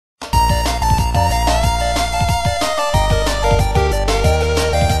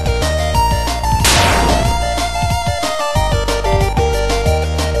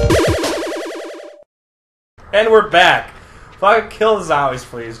And we're back. Fucking kill the zombies,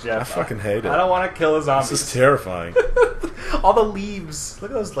 please, Jeff. I fucking hate it. I don't want to kill the zombies. This is terrifying. All the leaves. Look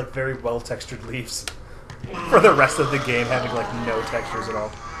at those like very well textured leaves. For the rest of the game, having like no textures at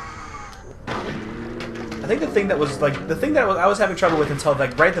all. I think the thing that was like I was having trouble with until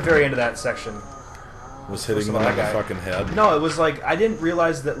like right at the very end of that section was hitting him on the fucking head. No, it was like I didn't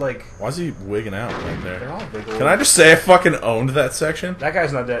realize that like. Why is he wigging out right there? They're all wiggling. Can I just say I fucking owned that section? That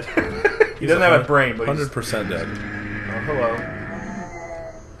guy's not dead. He doesn't have a brain, but 100% dead. Oh, hello.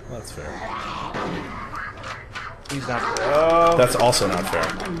 Well, that's fair. He's not fair. Oh. That's also not fair.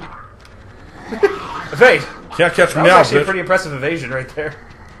 Evade! Can't catch me now, now, actually bitch. a pretty impressive evasion right there.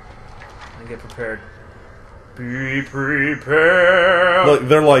 And get prepared. Be prepared! Look,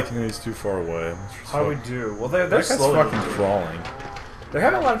 they're like, he's too far away. How do we do? Well, they're that guy's slowly fucking crawling. They're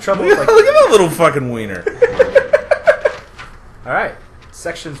having a lot of trouble Look with, at like... that little fucking wiener. Alright.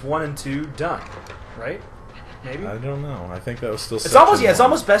 Sections 1 and 2 done. Right? Maybe? I don't know. I think that was still it's almost it's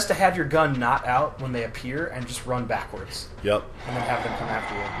almost best to have your gun not out when they appear and just run backwards. Yep. And then have them come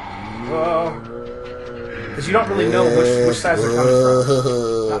after you. Whoa. Because you don't really know which sides they're coming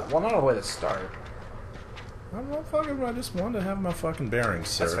from. Not all the way to start. I'm not fucking. I just wanted to have my fucking bearings,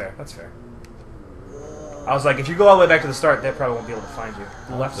 sir. That's fair. That's fair. I was like, if you go all the way back to the start, they probably won't be able to find you.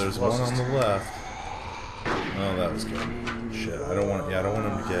 The left's There's one on the left. Oh, that was good. Shit. I don't want. Yeah, I don't want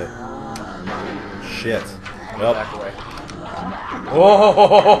him to get. Shit. Well. Back away.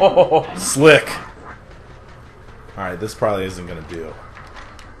 Oh! Slick. All right, this probably isn't gonna do.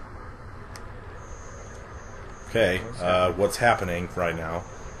 Okay. What's happening right now?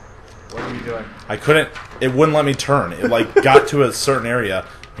 What are you doing? I couldn't. It wouldn't let me turn. It like got to a certain area,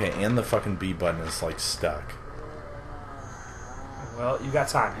 and the fucking B button is like stuck. Well, you got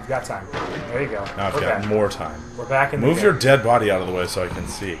time. You've got time. There you go. Now I've got more time. We're back in the Move game. your dead body out of the way so I can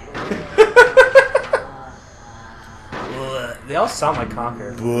see. They all sound like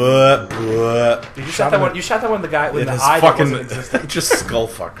Conker. Dude, you shot that one. You shot that one. The guy with the eye that wasn't existing. Just skull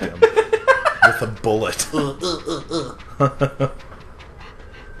fucked him with a bullet. For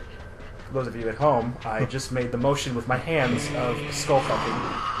those of you at home, I just made the motion with my hands of skull fucking.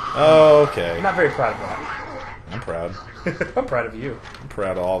 Oh, okay. I'm not very proud of that. I'm proud. I'm proud of you. I'm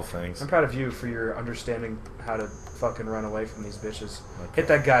proud of all the things. I'm proud of you for your understanding how to fucking run away from these bitches. Okay. Hit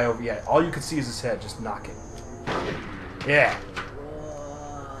that guy over. Yeah, all you can see is his head. Just knock it. Yeah.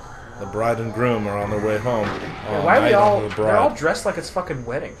 The bride and groom are on their way home. Yeah, why are we all? They're all dressed like it's fucking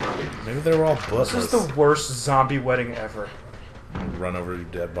wedding. Maybe they were all buttless. This is the worst zombie wedding ever. Run over your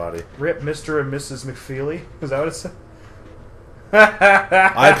dead body. Rip Mr. and Mrs. McFeely. Is that what it said?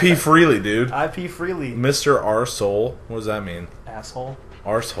 IP freely, dude. IP freely. Mr. Arsehole. What does that mean? Asshole.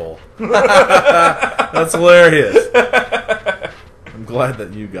 Arsehole. That's hilarious. I'm glad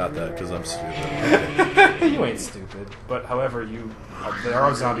that you got that because I'm stupid. You ain't stupid, but however, there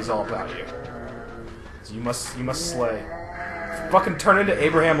are zombies all about you. So you must slay. Fucking turn into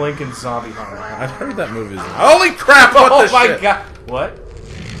Abraham Lincoln's zombie hunter. I've heard that movie. Holy crap! What oh the my shit? god! What?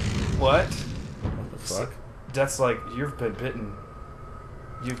 What? What the fuck? That's like you've been bitten.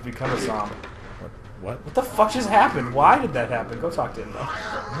 You've become a zombie. What? What the fuck just happened? Why did that happen? Go talk to him though.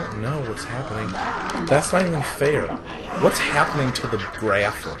 I don't know what's happening. That's not even fair. What's happening to the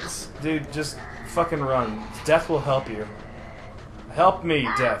graphics? Dude, just fucking run. Death will help you. Help me,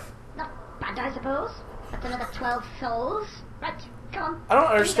 Death. Not bad, I suppose. That's another 12 souls. Right, come on. I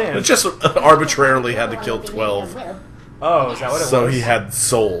don't understand. It just arbitrarily had to kill 12. Oh, is that what it was? So he had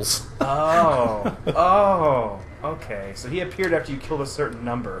souls. Oh. Oh. Okay. So he appeared after you killed a certain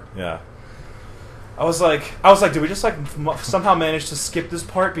number. Yeah. I was like, did we just like somehow manage to skip this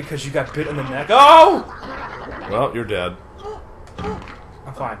part because you got bit in the neck? Oh! Well, you're dead.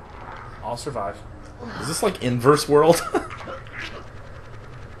 I'm fine. I'll survive. Is this like Inverse World?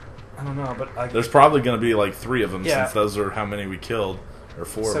 I don't know, but like, there's probably going to be like 3 of them yeah. since those are how many we killed, or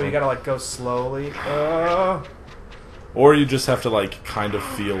 4 of them. So you gotta like go slowly. Or you just have to like kind of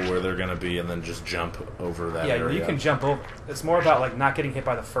feel where they're going to be and then just jump over that area. Yeah, you can jump over. It's more about like not getting hit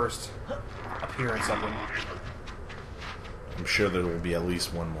by the first appearance of them. I'm sure there will be at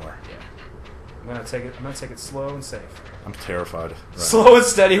least one more. Yeah. I'm gonna take it slow and safe. I'm terrified. Right slow and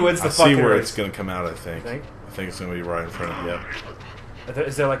steady wins the fucking race. I see where it's going to come out, I think. Think? I think it's going to be right in front of you.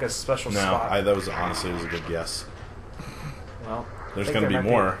 Is there like a special spot? No, that was honestly a good guess. Well, there's going to be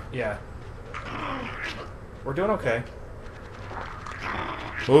more. Yeah. We're doing okay.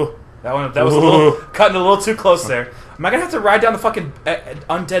 Ooh. That was a little cutting a little too close there. Am I gonna have to ride down the fucking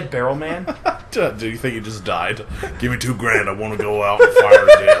undead barrel man? Do you think you just died? Give me $2,000. I want to go out and fire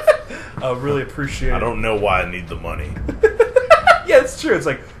to death. I really appreciate it. I don't know why I need the money. Yeah, it's true. It's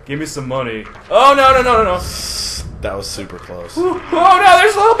like, Give me some money. Oh, no. That was super close. Ooh. Oh, no,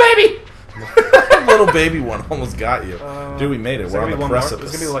 there's a little baby! Little baby one almost got you. Dude, we made it. We're on the precipice.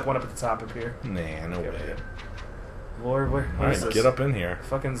 There's gonna be like one up at the top up here. Nah, no way. Lord, where Alright, is this? get up in here.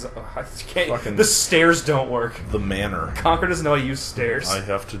 The stairs don't work. The manor. Conker doesn't know how to use stairs. I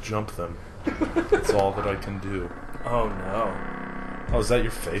have to jump them. That's all that I can do. Oh, no. Oh, is that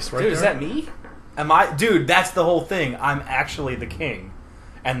your face right Dude, there? is that me? Am I? Dude, that's the whole thing. I'm actually the king.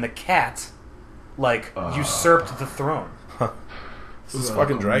 And the cat, like, usurped the throne. This is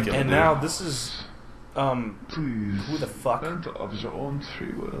fucking Dracula. And dude. now this is, who the fuck?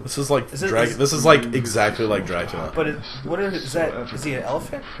 This is like Is it- Dracula. This is like exactly like Dracula. But what is that? Is he an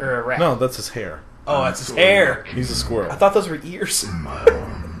elephant or a rat? No, that's his hair. Oh, that's his hair. He's a squirrel. I thought those were ears.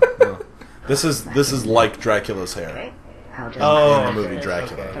 No. This is like Dracula's hair. Oh, In the movie okay,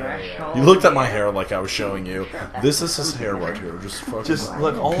 Dracula. okay, yeah. You looked at my hair like I was showing you. This is his hair right here. Just fucking Just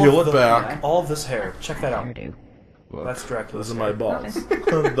look, all peel of it back. all of this hair. Check that out. That's Dracula's Those are hair. my balls.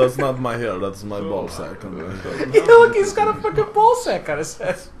 That's not my hair. That's my ball sack. Yeah, look, he's got a fucking ball sack on his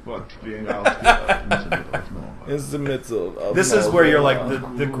head. It's the middle of This my is where you're like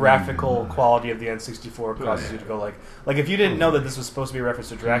ball. the graphical quality of the N64 causes you to go like if you didn't know that this was supposed to be a reference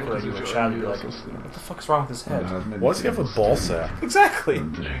to Dracula, you were a child, you'd be like, what the fuck's wrong with his head? Why does he have a ball sack? Exactly.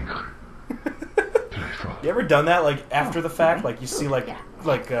 You ever done that like after the fact? Like you see like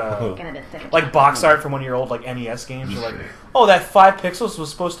box art from one of your old like NES games. You're like, oh, that 5 pixels was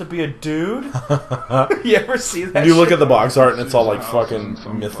supposed to be a dude. You ever see that? You look shit? at the box art and it's all like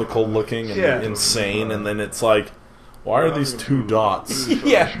fucking mythical looking and Yeah. insane, and then it's like, why are these 2 dots?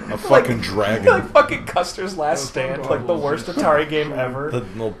 Yeah, A fucking dragon. like fucking Custer's Last Stand, like the worst Atari game ever. The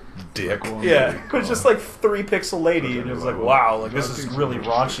little dick. Yeah, it was just like 3 pixel lady, and it was like, wow, like this is really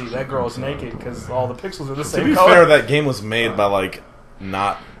raunchy. That girl's naked because all the pixels are the To same be color. fair, that game was made by like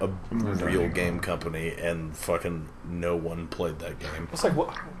not a real game company, and fucking no one played that game. It's like,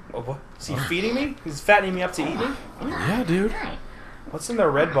 what? Is he feeding me? He's fattening me up to eat me? Yeah, dude. What's in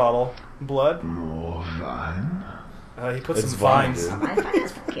their red bottle? Blood? He put It's some Vine,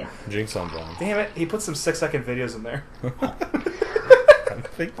 vines. dude. Jinx on Vine. Damn it, he put some 6-second videos in there. I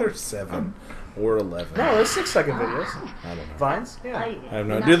think there's 7 or 11. No, there's 6-second videos. I don't know. Vines? Yeah. I have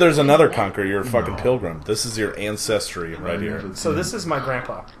no. Dude, there's another Conker. You're a fucking pilgrim. This is your ancestry right here. So this is my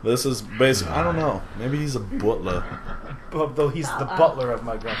grandpa. This is basically. I don't know. Maybe he's a butler. Though he's the butler of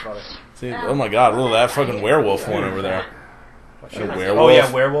my grandfather. See, oh my god, look at that fucking werewolf one over there. A werewolf, Oh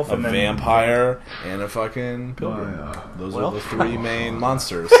yeah, werewolf a and then vampire, and a fucking pilgrim. Those Well. are the 3 main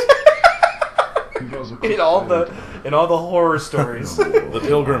monsters. in all the horror stories. The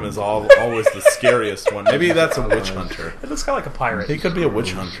pilgrim is always the scariest one. Maybe that's a witch hunter. It looks kind of like a pirate. He could be a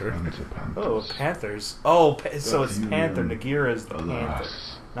witch hunter. Oh, panthers. Oh, so it's Panther. Nagira is the panther,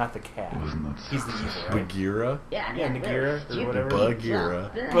 not the cat. He's the evil, right? Bagheera? Yeah, Nagira or whatever.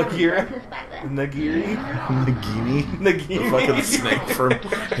 Bagheera. Bagheera. Nagiri. Nagini? Nagini. The fucking snake from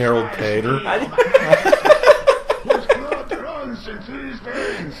Harold Pater.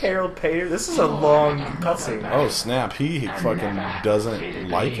 Harold Pater. This is a long cutscene. Oh snap, he fucking doesn't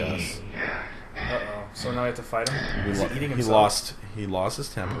like us. Uh-oh. So now we have to fight him? Is he eating He himself? lost his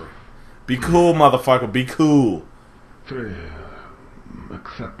temper. Be cool, motherfucker, be cool.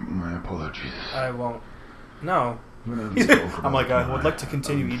 Accept my apologies. I won't. No. I'm like, I would like to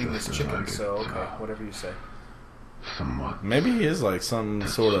continue eating this chicken, so okay, whatever you say. Somewhat. Maybe he is like some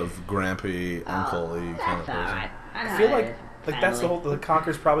sort of grampy, uncle-y kind of person. I feel like that's the whole. The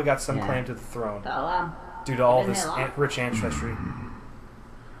Conker's probably got some claim to the throne due to all this rich ancestry.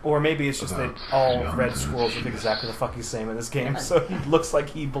 Or maybe it's just that all red squirrels look exactly the fucking same in this game, so he looks like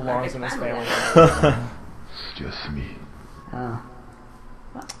he belongs in his family. It's just me.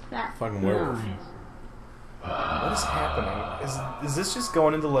 Fucking werewolf. What is happening? Is this just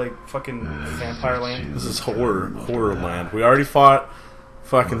going into like fucking vampire land? This is horror land. We already fought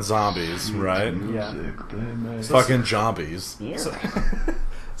fucking zombies, right? Yeah. Fucking zombies.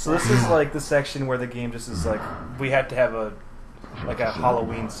 So this is like the section where the game just is like we had to have a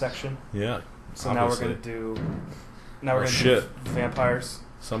Halloween section. Yeah. So obviously. now we're gonna shit. do vampires.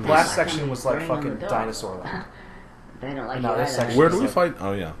 Somebody's- Last section was like fucking dinosaur land. They don't like No, this section Where is do we like- fight?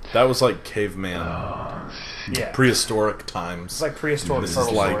 Oh yeah, that was like caveman, Yeah. prehistoric times. It's like prehistoric This is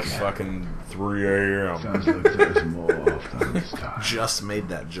turtle like sword. fucking 3 a.m. Sounds like there's more after this time. Just made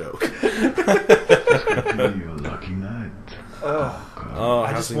that joke. Your lucky night. Ugh. Oh, I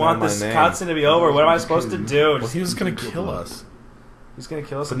how's just he know want my this name? cutscene to be over. What am I supposed to do? Well, he was gonna kill us, He's gonna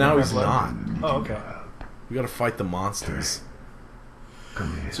kill us. but and now we're he's gonna not. let- Oh, okay. We gotta fight the monsters.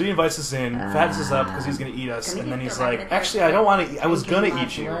 Come here. So he invites us in, fattens us up because he's going to eat us, and then he's like, actually, I don't want to. I was going to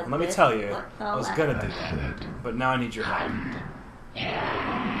eat you. And let me tell you, I was going to do that, but now I need your help.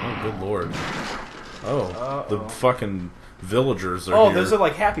 Oh, good lord. Oh, the fucking villagers are here. Those are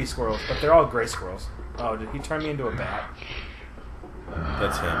like happy squirrels, but they're all gray squirrels. Oh, did he turn me into a bat?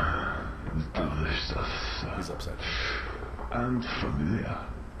 That's him. Delicious. He's upset. And familiar.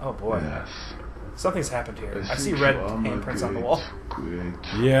 Oh boy. Yes. Something's happened here. I see red handprints on the wall.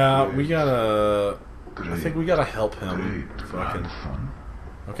 Yeah, we gotta... I think we gotta help him. Fucking...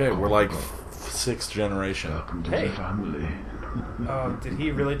 Okay, we're like 6th generation. Welcome to Hey. the family. Oh, did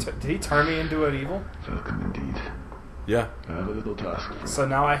he really... did he turn me into an evil? Welcome indeed. Yeah. I have a little task for you. So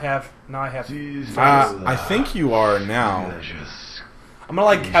now I have... These I think you are now. delicious. I'm gonna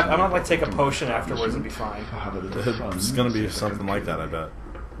like take a potion afterwards and be fine. Have a little fun. It's gonna be something like that, I bet.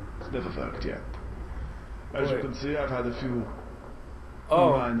 It's never worked yet. As you Wait. can see, I've had a few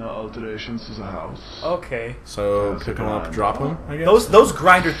Oh, minor alterations to the house. okay. So, pick him up, drop him, I guess? Those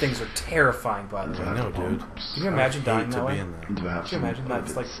grinder things are terrifying, by the way. I know, dude. Can you imagine dying Hate that to be way? in there. And to have Can you imagine some that?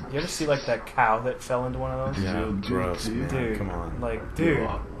 It's like, puppets. you ever see like that cow that fell into one of those? Yeah, gross, man. Dude, Come on. like, dude.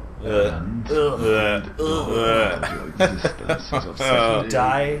 And your existence is of such a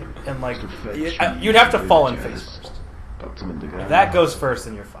Die and like, you'd have to fall in face first. If that goes first,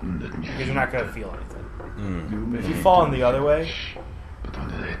 then you're fine. Because you're not going to feel anything. But if you fall in the other way, But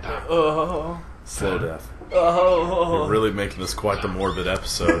only later. oh, Slow death. oh. We're really making this quite the morbid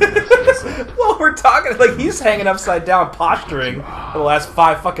episode. Well, we're talking, like, he's hanging upside down, posturing for the last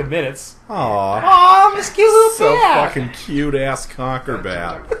 5 fucking minutes. Aww. Aw, this cute little So bat. fucking cute ass Conker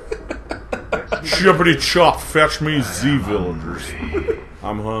bat. Chippity chop, fetch me Z villagers.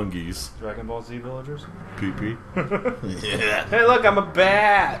 I'm hungies. Dragon Ball Z villagers? Pee pee. Yeah. Hey, look, I'm a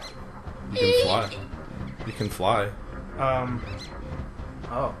bat. You can fly. You can fly.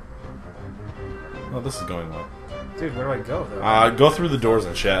 Oh. Oh, this is going well. Dude, where do I go, though? Go through the doors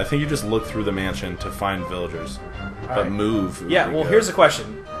and shit. I think you just look through the mansion to find villagers. But Alright. move. Yeah, well, here's the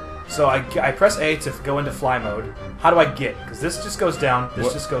question. So I press A to go into fly mode. How do I get? Because this just goes down,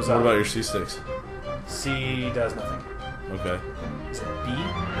 this just goes What up. about your C sticks? C does nothing. Okay. Is it B?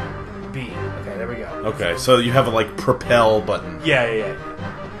 B. Okay, there we go. Okay, so you have a, like, propel button. Yeah.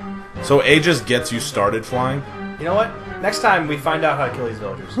 So A just gets you started flying? You know what? Next time we find out how to kill these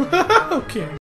villagers. Okay.